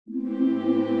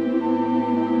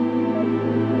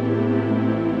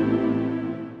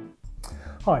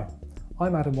Hi,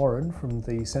 I'm Adam Warren from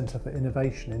the Centre for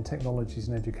Innovation in Technologies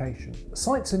and Education.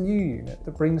 CITE's a new unit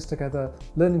that brings together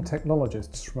learning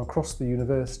technologists from across the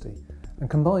university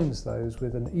and combines those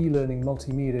with an e-learning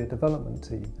multimedia development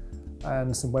team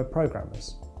and some web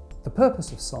programmers. The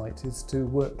purpose of CITE is to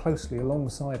work closely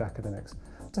alongside academics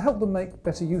to help them make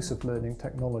better use of learning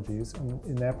technologies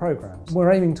in their programmes.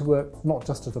 We're aiming to work not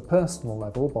just at a personal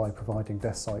level by providing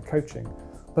desk-side coaching,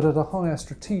 but at a higher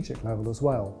strategic level as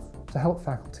well, to help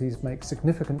faculties make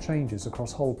significant changes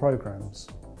across whole programmes.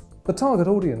 The target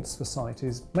audience for CITE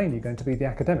is mainly going to be the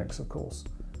academics, of course,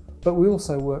 but we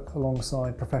also work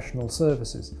alongside professional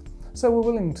services, so we're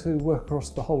willing to work across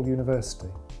the whole university.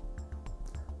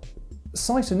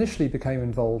 CITE initially became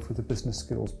involved with the Business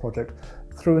Skills project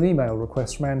through an email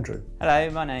request from Andrew. Hello,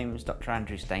 my name is Dr.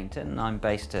 Andrew Stainton. I'm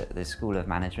based at the School of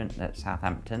Management at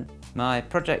Southampton. My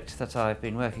project that I've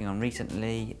been working on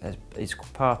recently is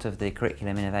part of the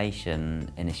Curriculum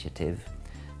Innovation Initiative,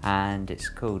 and it's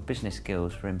called Business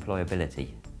Skills for Employability.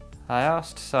 I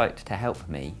asked CITE to help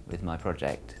me with my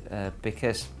project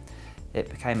because it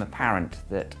became apparent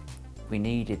that we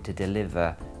needed to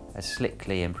deliver as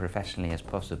slickly and professionally as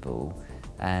possible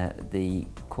the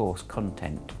course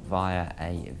content via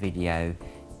a video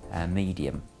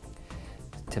medium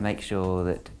to make sure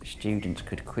that students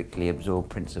could quickly absorb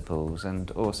principles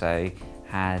and also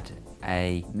had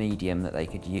a medium that they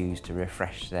could use to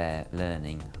refresh their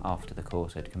learning after the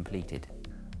course had completed.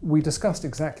 We discussed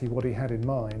exactly what he had in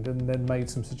mind and then made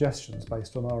some suggestions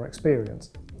based on our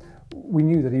experience. We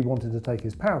knew that he wanted to take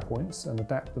his PowerPoints and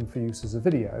adapt them for use as a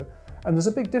video, and there's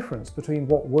a big difference between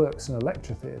what works in a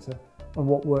lecture theatre and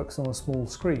what works on a small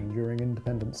screen during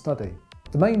independent study.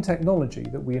 The main technology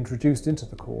that we introduced into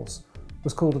the course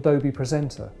was called Adobe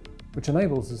Presenter, which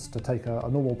enables us to take a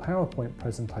normal PowerPoint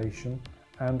presentation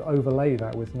and overlay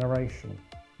that with narration.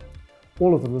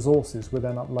 All of the resources were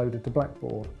then uploaded to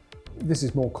Blackboard. This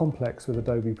is more complex with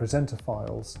Adobe Presenter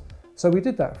files, so we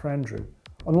did that for Andrew,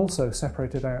 and also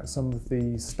separated out some of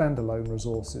the standalone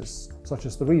resources, such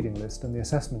as the reading list and the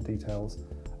assessment details,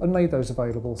 and made those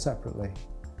available separately.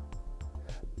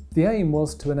 The aim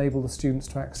was to enable the students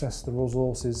to access the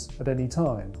resources at any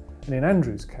time, and in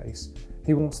Andrew's case,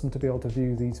 he wants them to be able to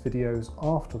view these videos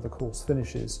after the course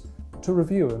finishes, to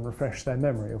review and refresh their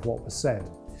memory of what was said.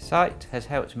 CITE has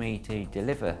helped me to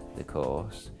deliver the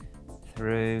course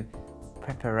through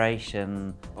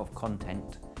preparation of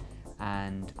content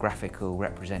and graphical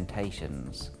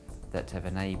representations that have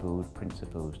enabled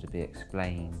principles to be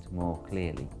explained more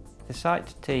clearly. The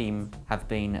CITE team have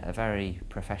been a very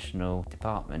professional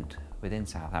department within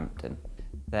Southampton.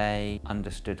 They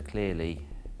understood clearly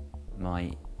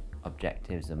my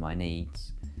objectives and my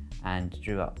needs and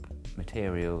drew up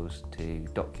materials to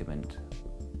document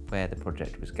where the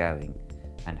project was going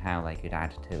and how they could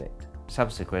add to it.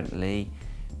 Subsequently,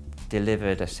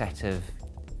 delivered a set of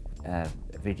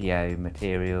video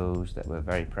materials that were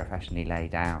very professionally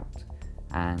laid out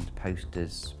and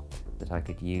posters that I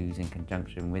could use in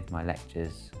conjunction with my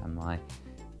lectures and my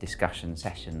discussion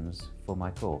sessions for my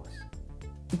course.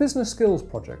 The Business Skills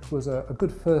project was a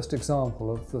good first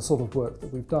example of the sort of work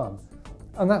that we've done,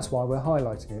 and that's why we're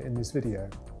highlighting it in this video.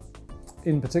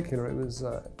 In particular, it was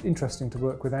interesting to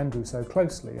work with Andrew so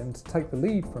closely and to take the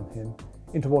lead from him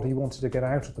into what he wanted to get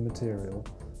out of the material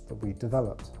that we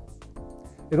developed.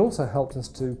 It also helped us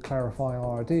to clarify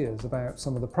our ideas about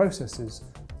some of the processes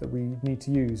that we need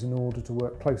to use in order to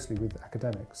work closely with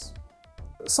academics.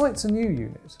 CITE's a new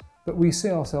unit, but we see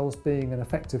ourselves being an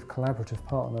effective collaborative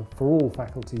partner for all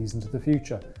faculties into the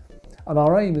future, and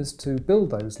our aim is to build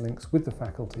those links with the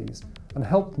faculties and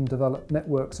help them develop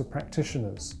networks of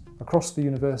practitioners across the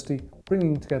university,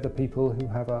 bringing together people who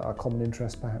have a common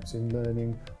interest perhaps in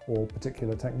learning or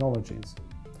particular technologies.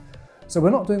 So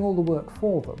we're not doing all the work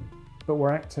for them, but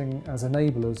we're acting as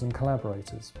enablers and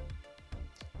collaborators.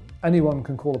 Anyone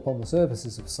can call upon the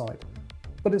services of CITE,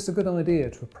 but it's a good idea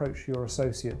to approach your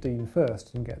Associate Dean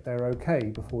first and get their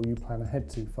okay before you plan ahead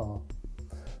too far.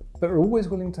 But we're always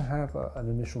willing to have an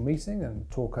initial meeting and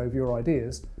talk over your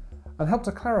ideas and help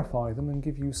to clarify them and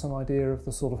give you some idea of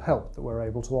the sort of help that we're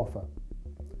able to offer.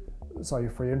 So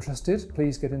if you're interested,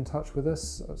 please get in touch with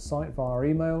us at CITE via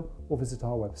email or visit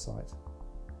our website.